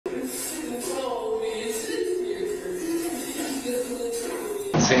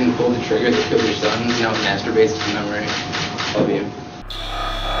Satan pulled the trigger that killed your son, now masturbates to memory of you.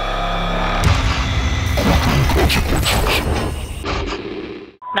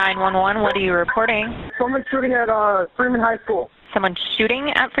 911, what are you reporting? Someone's shooting at Freeman High School. Someone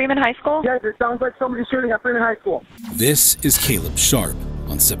shooting at Freeman High School? Yes, it sounds like somebody's shooting at Freeman High School. This is Caleb Sharpe.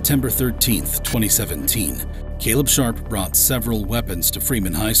 On September 13th, 2017, Caleb Sharpe brought several weapons to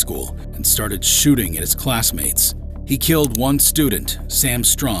Freeman High School and started shooting at his classmates. He killed one student, Sam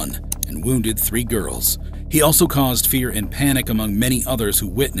Strawn, and wounded 3 girls. He also caused fear and panic among many others who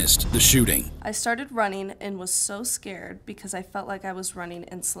witnessed the shooting. I started running and was so scared because I felt like I was running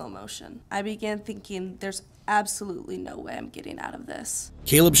in slow motion. I began thinking, there's absolutely no way I'm getting out of this.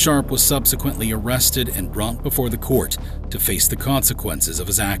 Caleb Sharpe was subsequently arrested and brought before the court to face the consequences of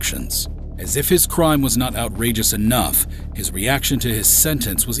his actions. As if his crime was not outrageous enough, his reaction to his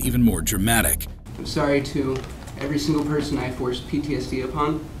sentence was even more dramatic. I'm sorry to every single person I forced PTSD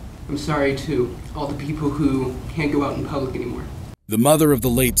upon. I'm sorry to all the people who can't go out in public anymore. The mother of the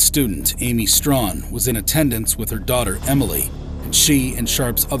late student, Amy Strawn, was in attendance with her daughter, Emily, and she and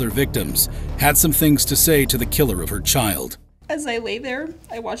Sharpe's other victims had some things to say to the killer of her child. As I lay there,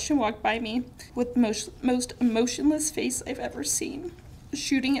 I watched him walk by me with the most emotionless face I've ever seen,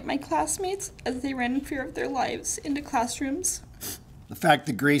 shooting at my classmates as they ran in fear of their lives into classrooms. The fact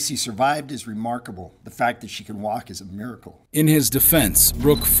that Gracie survived is remarkable. The fact that she can walk is a miracle. In his defense,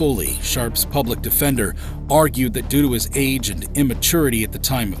 Brooke Foley, Sharpe's public defender, argued that due to his age and immaturity at the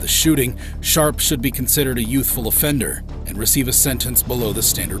time of the shooting, Sharpe should be considered a youthful offender and receive a sentence below the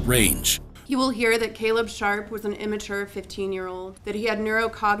standard range. You will hear that Caleb Sharpe was an immature 15-year-old, that he had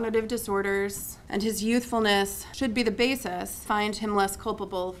neurocognitive disorders, and his youthfulness should be the basis to find him less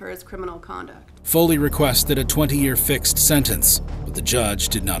culpable for his criminal conduct. Foley requested a 20-year fixed sentence, but the judge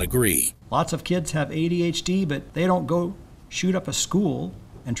did not agree. Lots of kids have ADHD, but they don't go shoot up a school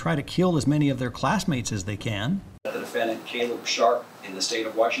and try to kill as many of their classmates as they can. The defendant, Caleb Sharpe, in the state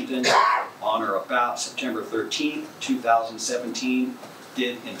of Washington, on or about September 13th, 2017,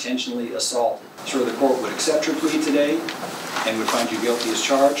 did intentionally assault. Sure, the court would accept your plea today and would find you guilty as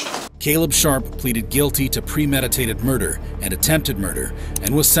charged. Caleb Sharpe pleaded guilty to premeditated murder and attempted murder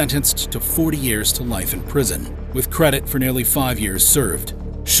and was sentenced to 40 years to life in prison, with credit for nearly 5 years served.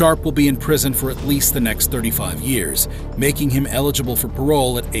 Sharpe will be in prison for at least the next 35 years, making him eligible for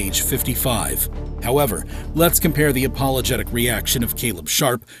parole at age 55. However, let's compare the apologetic reaction of Caleb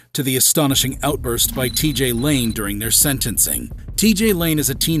Sharpe to the astonishing outburst by TJ Lane during their sentencing. TJ Lane is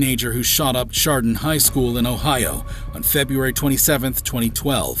a teenager who shot up Chardon High School in Ohio on February 27,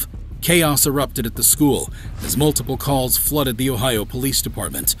 2012. Chaos erupted at the school as multiple calls flooded the Ohio Police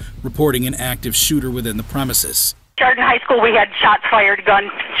Department, reporting an active shooter within the premises. Chardon High School, we had shots fired,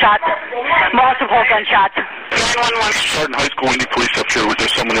 gunshots, multiple gunshots. 911. Chardon High School, we need police up here. Was there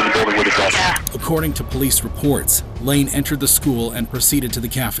someone in the building with a gun? Yeah. According to police reports, Lane entered the school and proceeded to the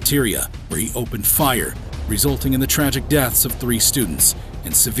cafeteria, where he opened fire, resulting in the tragic deaths of 3 students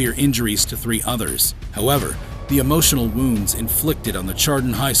and severe injuries to 3 others. However, the emotional wounds inflicted on the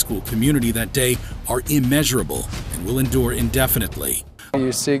Chardon High School community that day are immeasurable and will endure indefinitely.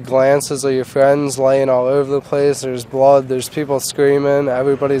 You see glances of your friends laying all over the place, there's blood, there's people screaming,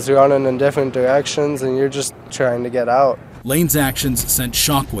 everybody's running in different directions, and you're just trying to get out. Lane's actions sent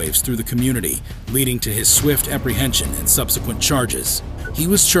shockwaves through the community, leading to his swift apprehension and subsequent charges. He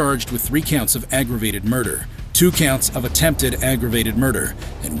was charged with 3 counts of aggravated murder, 2 counts of attempted aggravated murder,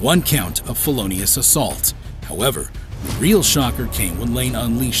 and 1 count of felonious assault. However, the real shocker came when Lane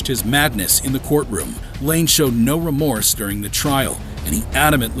unleashed his madness in the courtroom. Lane showed no remorse during the trial, and he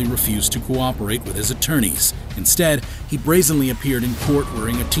adamantly refused to cooperate with his attorneys. Instead, he brazenly appeared in court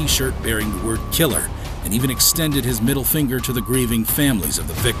wearing a t-shirt bearing the word killer, and even extended his middle finger to the grieving families of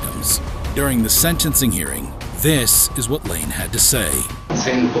the victims. During the sentencing hearing, this is what Lane had to say.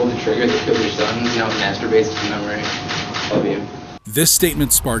 Satan pulled the trigger that killed your son, now masturbates to memory of you. This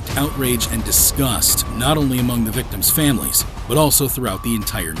statement sparked outrage and disgust, not only among the victims' families, but also throughout the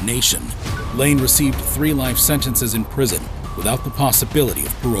entire nation. Lane received 3 life sentences in prison, without the possibility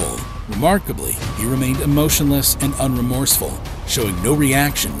of parole. Remarkably, he remained emotionless and unremorseful, showing no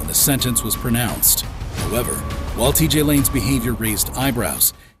reaction when the sentence was pronounced. However, while TJ Lane's behavior raised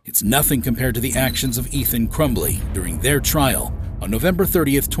eyebrows, it's nothing compared to the actions of Ethan Crumbley during their trial. On November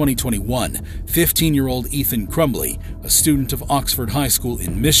 30th, 2021, 15-year-old Ethan Crumbley, a student of Oxford High School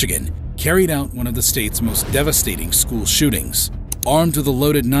in Michigan, carried out one of the state's most devastating school shootings. Armed with a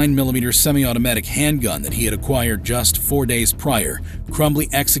loaded 9mm semi-automatic handgun that he had acquired just 4 days prior, Crumbley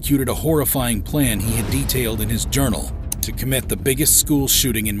executed a horrifying plan he had detailed in his journal to commit the biggest school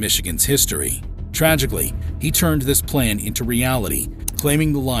shooting in Michigan's history. Tragically, he turned this plan into reality,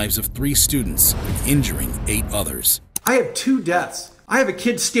 claiming the lives of 3 students and injuring 8 others. I have 2 deaths. I have a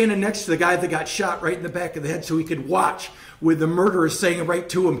kid standing next to the guy that got shot right in the back of the head so he could watch, with the murderer saying right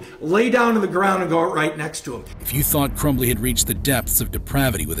to him, lay down on the ground and go right next to him. If you thought Crumbley had reached the depths of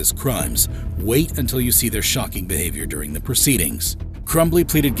depravity with his crimes, wait until you see their shocking behavior during the proceedings. Crumbley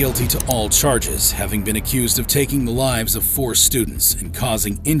pleaded guilty to all charges, having been accused of taking the lives of 4 students and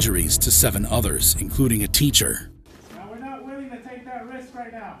causing injuries to 7 others, including a teacher. Now, we're not willing to take that risk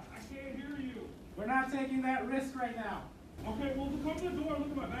right now. I can't hear you. We're not taking that risk right now. Okay, well, come to the door and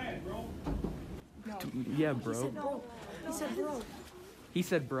look at my bag, bro. No. Yeah, bro. He said no. He said bro. He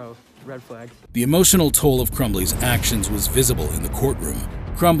said bro. Red flag. The emotional toll of Crumbley's actions was visible in the courtroom.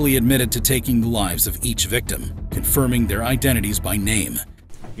 Crumbley admitted to taking the lives of each victim, confirming their identities by name.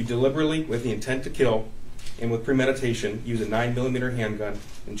 You deliberately, with the intent to kill, and with premeditation, use a 9mm handgun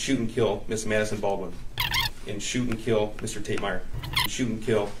and shoot and kill Miss Madison Baldwin, and shoot and kill Mr. Tate Meyer, and shoot and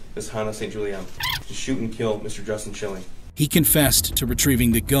kill Miss Hannah St. Julian, and shoot and kill Mr. Justin Schilling. He confessed to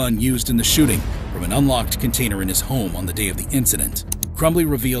retrieving the gun used in the shooting from an unlocked container in his home on the day of the incident. Crumbley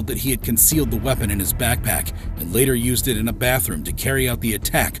revealed that he had concealed the weapon in his backpack and later used it in a bathroom to carry out the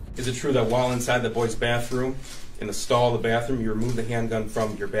attack. Is it true that while inside the boys' bathroom, in the stall of the bathroom, you removed the handgun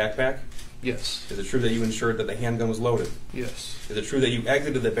from your backpack? Yes. Is it true that you ensured that the handgun was loaded? Yes. Is it true that you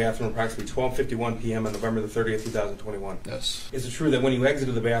exited the bathroom approximately 12:51 p.m. on November the 30th, 2021? Yes. Is it true that when you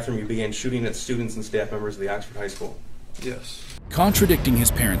exited the bathroom, you began shooting at students and staff members of the Oxford High School? Yes. Contradicting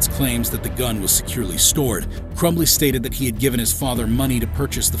his parents' claims that the gun was securely stored, Crumbley stated that he had given his father money to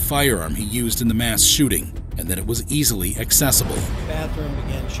purchase the firearm he used in the mass shooting, and that it was easily accessible. The bathroom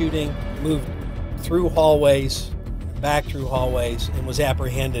began shooting, moved through hallways, back through hallways, and was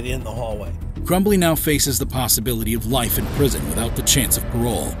apprehended in the hallway. Crumbley now faces the possibility of life in prison without the chance of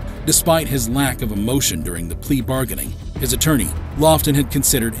parole. Despite his lack of emotion during the plea bargaining, his attorney, Lofton, had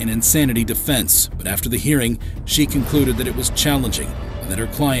considered an insanity defense, but after the hearing, she concluded that it was challenging and that her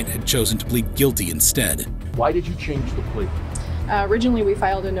client had chosen to plead guilty instead. Why did you change the plea? Originally, we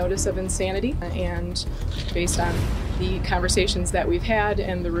filed a notice of insanity, and based on the conversations that we've had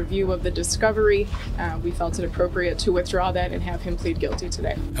and the review of the discovery, we felt it appropriate to withdraw that and have him plead guilty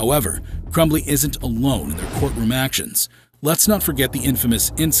today. However, Crumbley isn't alone in their courtroom actions. Let's not forget the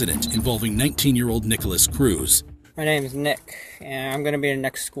infamous incident involving 19-year-old Nicholas Cruz. My name is Nick, and I'm going to be the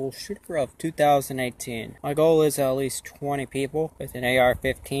next school shooter of 2018. My goal is at least 20 people with an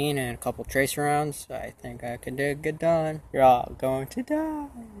AR-15 and a couple tracer rounds. I think I can get done. You're all going to die.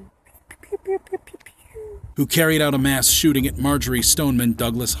 Pew, pew, pew, pew, pew. Who carried out a mass shooting at Marjorie Stoneman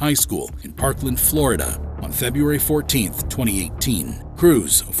Douglas High School in Parkland, Florida on February 14, 2018.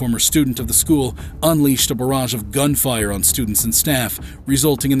 Cruz, a former student of the school, unleashed a barrage of gunfire on students and staff,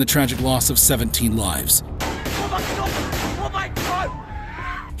 resulting in the tragic loss of 17 lives.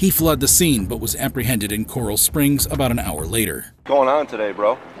 He fled the scene but was apprehended in Coral Springs about an hour later. What's going on today,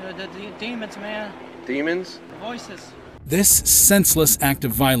 bro? The demons, man. Demons? Voices. This senseless act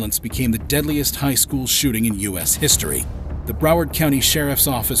of violence became the deadliest high school shooting in U.S. history. The Broward County Sheriff's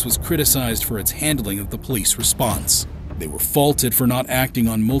Office was criticized for its handling of the police response. They were faulted for not acting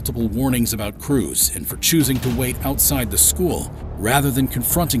on multiple warnings about Cruz and for choosing to wait outside the school rather than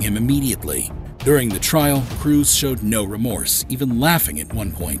confronting him immediately. During the trial, Cruz showed no remorse, even laughing at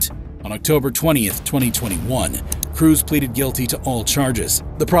one point. On October 20th, 2021, Cruz pleaded guilty to all charges.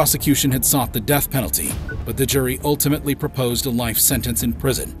 The prosecution had sought the death penalty, but the jury ultimately proposed a life sentence in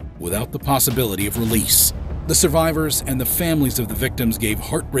prison without the possibility of release. The survivors and the families of the victims gave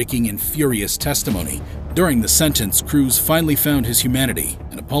heartbreaking and furious testimony. During the sentence, Cruz finally found his humanity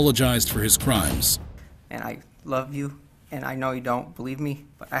and apologized for his crimes. And I love you, and I know you don't believe me,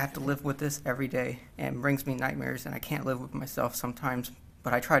 but I have to live with this every day, and it brings me nightmares, and I can't live with myself sometimes.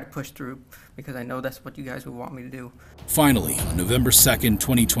 But I try to push through because I know that's what you guys would want me to do. Finally, on November 2nd,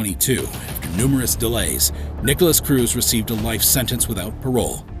 2022, after numerous delays, Nicholas Cruz received a life sentence without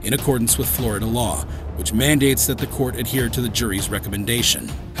parole, in accordance with Florida law, which mandates that the court adhere to the jury's recommendation.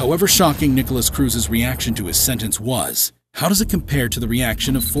 However shocking Nicholas Cruz's reaction to his sentence was, how does it compare to the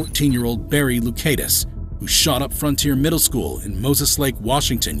reaction of 14-year-old Barry Lucatus, who shot up Frontier Middle School in Moses Lake,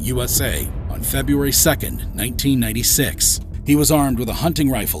 Washington, USA, on February 2nd, 1996? He was armed with a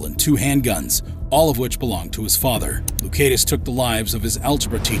hunting rifle and 2 handguns, all of which belonged to his father. Lucatus took the lives of his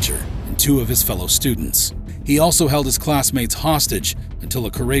algebra teacher and 2 of his fellow students. He also held his classmates hostage until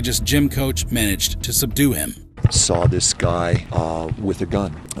a courageous gym coach managed to subdue him. Saw this guy with a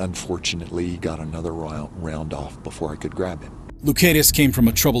gun. Unfortunately, he got another round off before I could grab him. Lukatis came from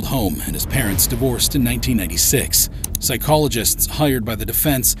a troubled home and his parents divorced in 1996. Psychologists hired by the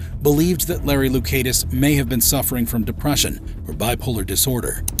defense believed that Larry Lukatis may have been suffering from depression or bipolar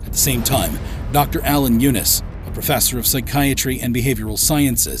disorder. At the same time, Dr. Alan Eunice, a professor of psychiatry and behavioral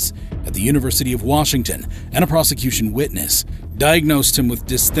sciences at the University of Washington and a prosecution witness, diagnosed him with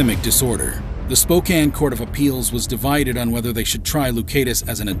dysthymic disorder. The Spokane Court of Appeals was divided on whether they should try Lukatis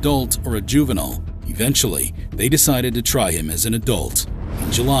as an adult or a juvenile. Eventually, they decided to try him as an adult.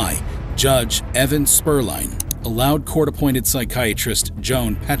 In July, Judge Evan Sperline allowed court-appointed psychiatrist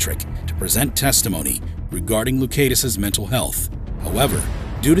Joan Petrick to present testimony regarding Lukatis' mental health. However,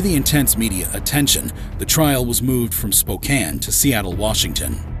 due to the intense media attention, the trial was moved from Spokane to Seattle,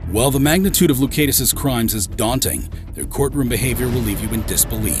 Washington. While the magnitude of Lukatis' crimes is daunting, their courtroom behavior will leave you in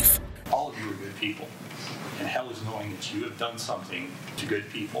disbelief. All of you are good people, and hell is knowing that you have done something to good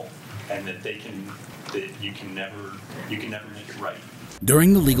people, and that you can never make it right.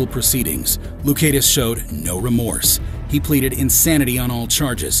 During the legal proceedings, Lukatis showed no remorse. He pleaded insanity on all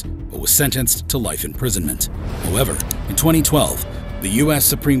charges, but was sentenced to life imprisonment. However, in 2012, the U.S.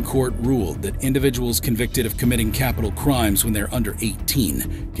 Supreme Court ruled that individuals convicted of committing capital crimes when they're under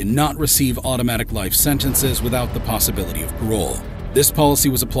 18 cannot receive automatic life sentences without the possibility of parole. This policy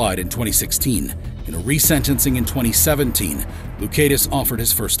was applied in 2016. In a resentencing in 2017, Lukatis offered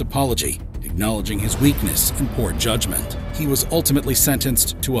his first apology, acknowledging his weakness and poor judgment. He was ultimately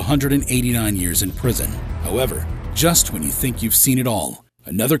sentenced to 189 years in prison. However, just when you think you've seen it all,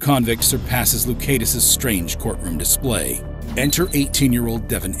 another convict surpasses Lukatis' strange courtroom display. Enter 18-year-old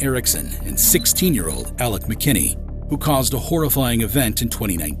Devin Erickson and 16-year-old Alec McKinney, who caused a horrifying event in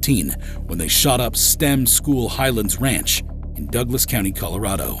 2019 when they shot up STEM School Highlands Ranch in Douglas County,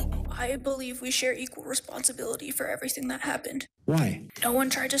 Colorado. I believe we share equal responsibility for everything that happened. Why? No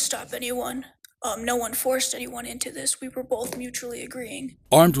one tried to stop anyone. No one forced anyone into this. We were both mutually agreeing.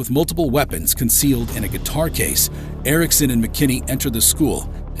 Armed with multiple weapons concealed in a guitar case, Erickson and McKinney entered the school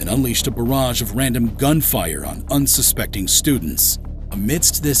and unleashed a barrage of random gunfire on unsuspecting students.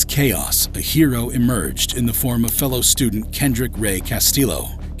 Amidst this chaos, a hero emerged in the form of fellow student Kendrick Ray Castillo.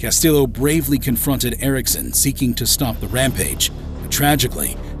 Castillo bravely confronted Erickson, seeking to stop the rampage, but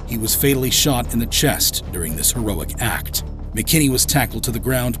tragically, he was fatally shot in the chest during this heroic act. McKinney was tackled to the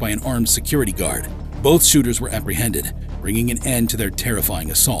ground by an armed security guard. Both shooters were apprehended, bringing an end to their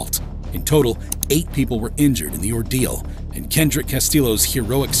terrifying assault. In total, 8 people were injured in the ordeal, and Kendrick Castillo's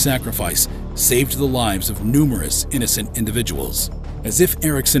heroic sacrifice saved the lives of numerous innocent individuals. As if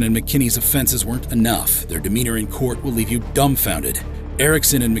Erickson and McKinney's offenses weren't enough, their demeanor in court will leave you dumbfounded.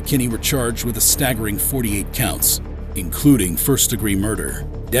 Erickson and McKinney were charged with a staggering 48 counts, including first-degree murder.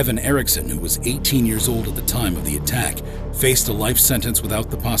 Devin Erickson, who was 18 years old at the time of the attack, faced a life sentence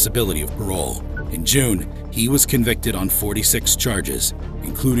without the possibility of parole. In June, he was convicted on 46 charges,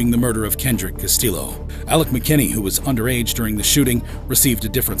 including the murder of Kendrick Castillo. Alec McKinney, who was underage during the shooting, received a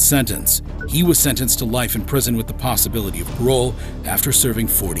different sentence. He was sentenced to life in prison with the possibility of parole after serving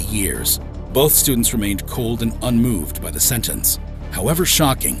 40 years. Both students remained cold and unmoved by the sentence. However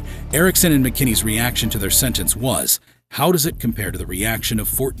shocking, Erickson and McKinney's reaction to their sentence was, how does it compare to the reaction of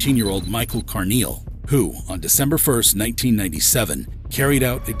 14-year-old Michael Carneal, who, on December 1st, 1997, carried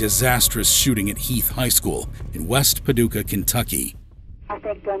out a disastrous shooting at Heath High School in West Paducah, Kentucky? I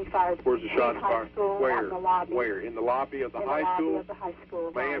think gunfire. Where's the shot fired? Where? Where? In the lobby of the high school? Of the high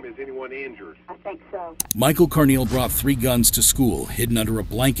school. Ma'am, is anyone injured? I think so. Michael Carneal brought 3 guns to school, hidden under a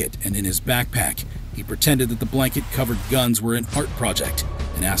blanket and in his backpack. He pretended that the blanket-covered guns were an art project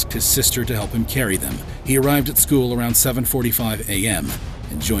and asked his sister to help him carry them. He arrived at school around 7:45 a.m.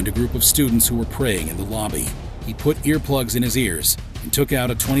 and joined a group of students who were praying in the lobby. He put earplugs in his ears and took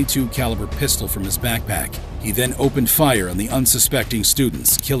out a .22 caliber pistol from his backpack. He then opened fire on the unsuspecting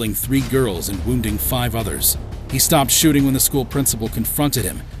students, killing 3 girls and wounding 5 others. He stopped shooting when the school principal confronted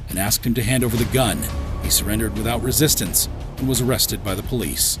him and asked him to hand over the gun. He surrendered without resistance and was arrested by the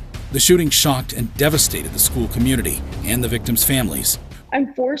police. The shooting shocked and devastated the school community and the victims' families.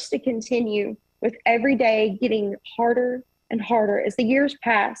 I'm forced to continue with every day getting harder and harder as the years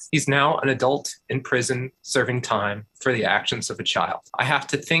pass. He's now an adult in prison serving time for the actions of a child. I have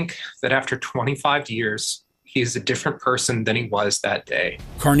to think that after 25 years, he is a different person than he was that day.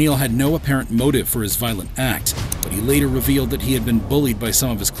 Carneal had no apparent motive for his violent act, but he later revealed that he had been bullied by some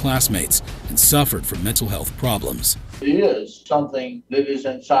of his classmates and suffered from mental health problems. It is something that is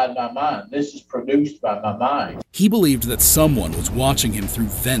inside my mind. This is produced by my mind. He believed that someone was watching him through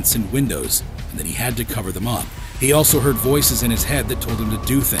vents and windows and that he had to cover them up. He also heard voices in his head that told him to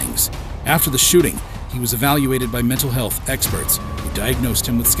do things. After the shooting, he was evaluated by mental health experts who diagnosed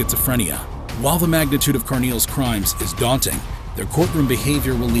him with schizophrenia. While the magnitude of Carneal's crimes is daunting, Their courtroom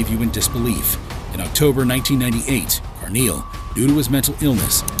behavior will leave you in disbelief. In October 1998, Carneal, due to his mental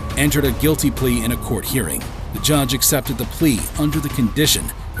illness, entered a guilty plea in a court hearing. The judge accepted the plea under the condition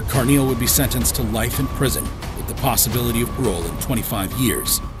that Carneal would be sentenced to life in prison with the possibility of parole in 25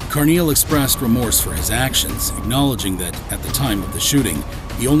 years. Carneal expressed remorse for his actions, acknowledging that, at the time of the shooting,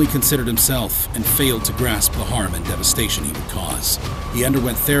 he only considered himself and failed to grasp the harm and devastation he would cause. He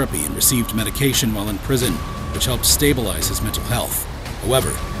underwent therapy and received medication while in prison, which helped stabilize his mental health.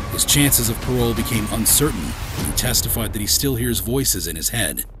 However, his chances of parole became uncertain when he testified that he still hears voices in his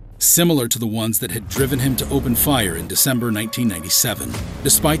head, similar to the ones that had driven him to open fire in December 1997.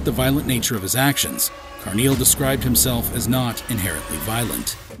 Despite the violent nature of his actions, Carneal described himself as not inherently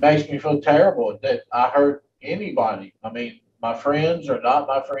violent. It makes me feel terrible that I hurt anybody. I mean, my friends or not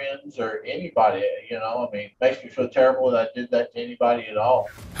my friends or anybody, it makes me feel terrible that I did that to anybody at all.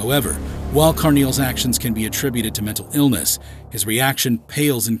 However, while Carneal's actions can be attributed to mental illness, his reaction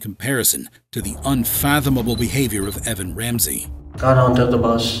pales in comparison to the unfathomable behavior of Evan Ramsey. Got onto the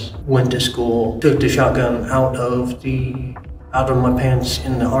bus, went to school, took the shotgun out of my pants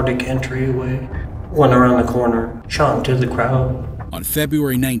in the Arctic entryway, went around the corner, shot into the crowd. On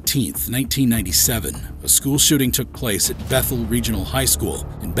February 19, 1997, a school shooting took place at Bethel Regional High School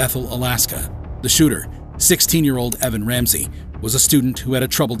in Bethel, Alaska. The shooter, 16-year-old Evan Ramsey, was a student who had a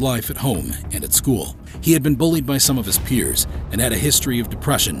troubled life at home and at school. He had been bullied by some of his peers and had a history of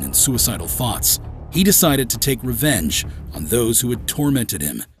depression and suicidal thoughts. He decided to take revenge on those who had tormented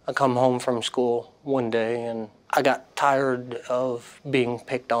him. I come home from school one day and I got tired of being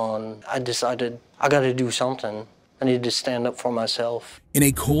picked on. I decided I got to do something. I needed to stand up for myself. In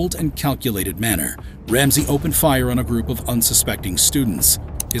a cold and calculated manner, Ramsey opened fire on a group of unsuspecting students.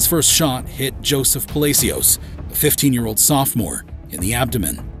 His first shot hit Joseph Palacios, a 15-year-old sophomore, in the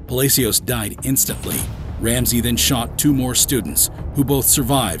abdomen. Palacios died instantly. Ramsey then shot 2 more students, who both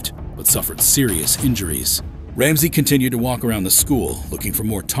survived but suffered serious injuries. Ramsey continued to walk around the school looking for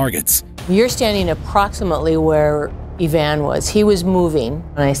more targets. You're standing approximately where Evan was. He was moving,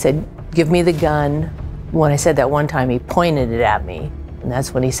 and I said, "Give me the gun." When I said that one time, he pointed it at me, and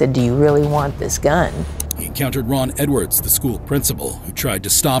that's when he said, "Do you really want this gun?" He encountered Ron Edwards, the school principal, who tried to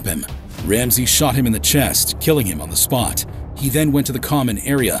stop him. Ramsey shot him in the chest, killing him on the spot. He then went to the common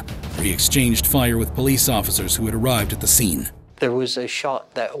area, where he exchanged fire with police officers who had arrived at the scene. There was a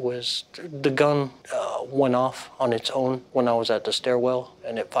shot the gun went off on its own when I was at the stairwell,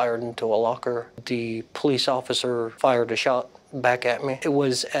 and it fired into a locker. The police officer fired a shot back at me. It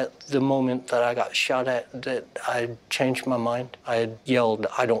was at the moment that I got shot at that I changed my mind. I had yelled,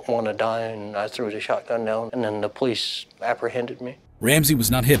 "I don't want to die," and I threw the shotgun down, and then the police apprehended me. Ramsey was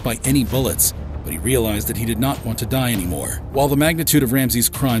not hit by any bullets, but he realized that he did not want to die anymore. While the magnitude of Ramsey's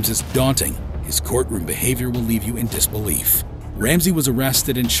crimes is daunting, his courtroom behavior will leave you in disbelief. Ramsey was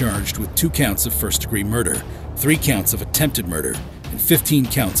arrested and charged with 2 counts of first-degree murder, 3 counts of attempted murder, and 15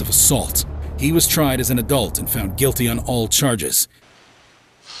 counts of assault. He was tried as an adult and found guilty on all charges.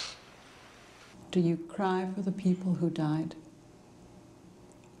 Do you cry for the people who died?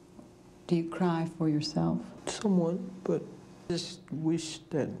 Do you cry for yourself? Somewhat, but I just wish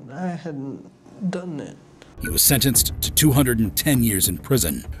that I hadn't done that. He was sentenced to 210 years in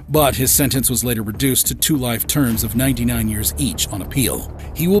prison, but his sentence was later reduced to 2 life terms of 99 years each on appeal.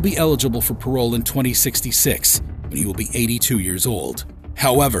 He will be eligible for parole in 2066, when he will be 82 years old.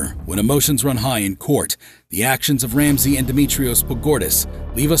 However, when emotions run high in court, the actions of Ramsey and Dimitrios Pagordis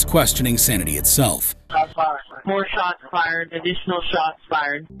leave us questioning sanity itself. More shots fired, additional shots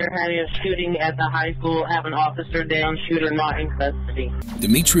fired. They're having a shooting at the high school, have an officer down, shooter not in custody.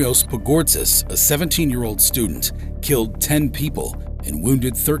 Dimitrios Pagordis, a 17-year-old student, killed 10 people and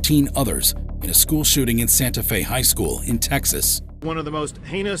wounded 13 others in a school shooting in Santa Fe High School in Texas. One of the most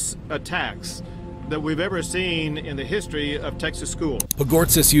heinous attacks that we've ever seen in the history of Texas school.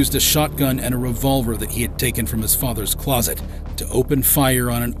 Pagordis used a shotgun and a revolver that he had taken from his father's closet to open fire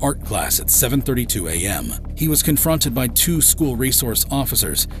on an art class at 7:32 a.m. He was confronted by 2 school resource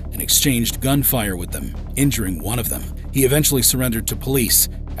officers and exchanged gunfire with them, injuring one of them. He eventually surrendered to police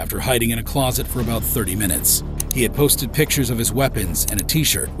after hiding in a closet for about 30 minutes. He had posted pictures of his weapons and a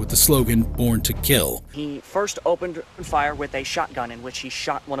t-shirt with the slogan, "Born to Kill." He first opened fire with a shotgun in which he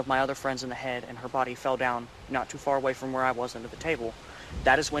shot one of my other friends in the head, and her body fell down not too far away from where I was under the table.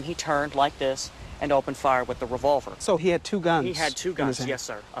 That is when he turned like this and opened fire with the revolver. So he had 2 guns? He had 2 guns, yes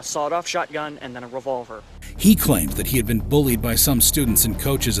sir. A sawed-off shotgun and then a revolver. He claimed that he had been bullied by some students and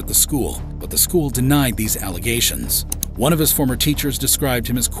coaches at the school, but the school denied these allegations. One of his former teachers described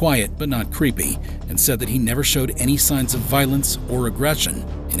him as quiet but not creepy, and said that he never showed any signs of violence or aggression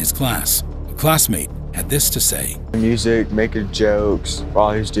in his class. A classmate had this to say. Music, making jokes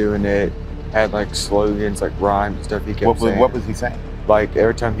while he's doing it, had like slogans, like rhymes and stuff he kept saying. What was he saying? Like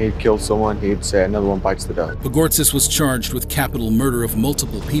every time he'd kill someone, he'd say another one bites the dust. Pogortsis was charged with capital murder of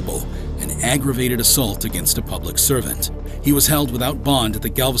multiple people and aggravated assault against a public servant. He was held without bond at the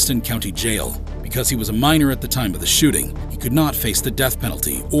Galveston County Jail. Because he was a minor at the time of the shooting, he could not face the death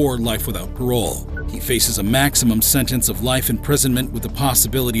penalty or life without parole. He faces a maximum sentence of life imprisonment with the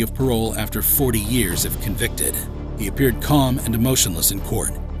possibility of parole after 40 years if convicted. He appeared calm and emotionless in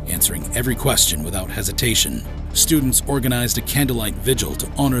court, answering every question without hesitation. Students organized a candlelight vigil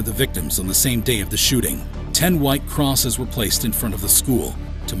to honor the victims on the same day of the shooting. 10 white crosses were placed in front of the school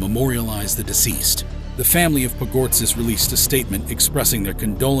to memorialize the deceased. The family of Pogortsis released a statement expressing their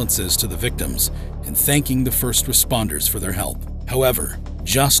condolences to the victims and thanking the first responders for their help. However,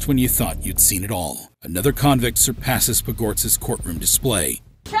 just when you thought you'd seen it all, another convict surpasses Pogortsis' courtroom display.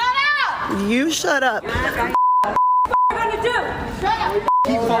 Shut up! You shut up. What are you gonna do? Shut up!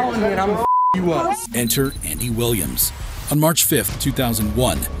 Keep following me and I'm gonna you up. Enter Andy Williams. On March 5,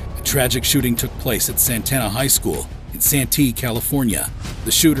 2001, a tragic shooting took place at Santana High School in Santee, California.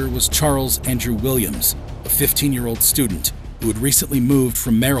 The shooter was Charles Andrew Williams, a 15-year-old student who had recently moved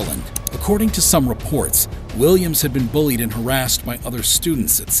from Maryland. According to some reports, Williams had been bullied and harassed by other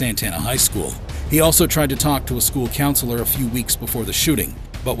students at Santana High School. He also tried to talk to a school counselor a few weeks before the shooting,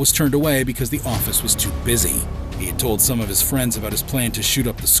 but was turned away because the office was too busy. He had told some of his friends about his plan to shoot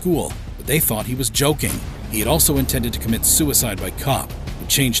up the school, but they thought he was joking. He had also intended to commit suicide by cop, but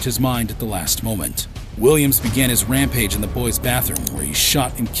changed his mind at the last moment. Williams began his rampage in the boys' bathroom, where he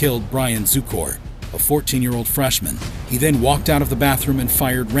shot and killed Brian Zukor, a 14-year-old freshman. He then walked out of the bathroom and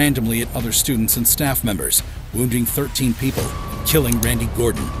fired randomly at other students and staff members, wounding 13 people and killing Randy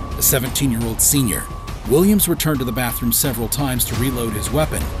Gordon, a 17-year-old senior. Williams returned to the bathroom several times to reload his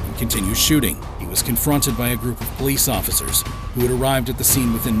weapon and continue shooting. He was confronted by a group of police officers who had arrived at the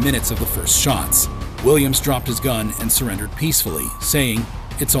scene within minutes of the first shots. Williams dropped his gun and surrendered peacefully, saying,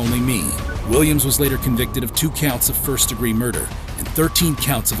 "It's only me." Williams was later convicted of 2 counts of first-degree murder and 13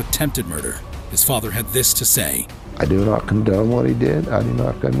 counts of attempted murder. His father had this to say. I do not condone what he did. I do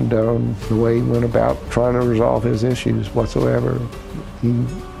not condone the way he went about trying to resolve his issues whatsoever. He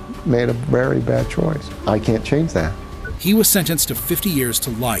made a very bad choice. I can't change that. He was sentenced to 50 years to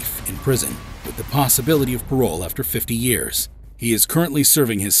life in prison, with the possibility of parole after 50 years. He is currently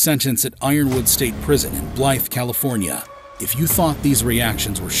serving his sentence at Ironwood State Prison in Blythe, California. If you thought these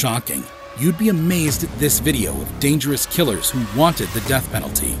reactions were shocking, you'd be amazed at this video of dangerous killers who wanted the death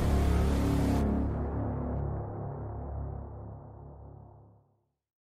penalty.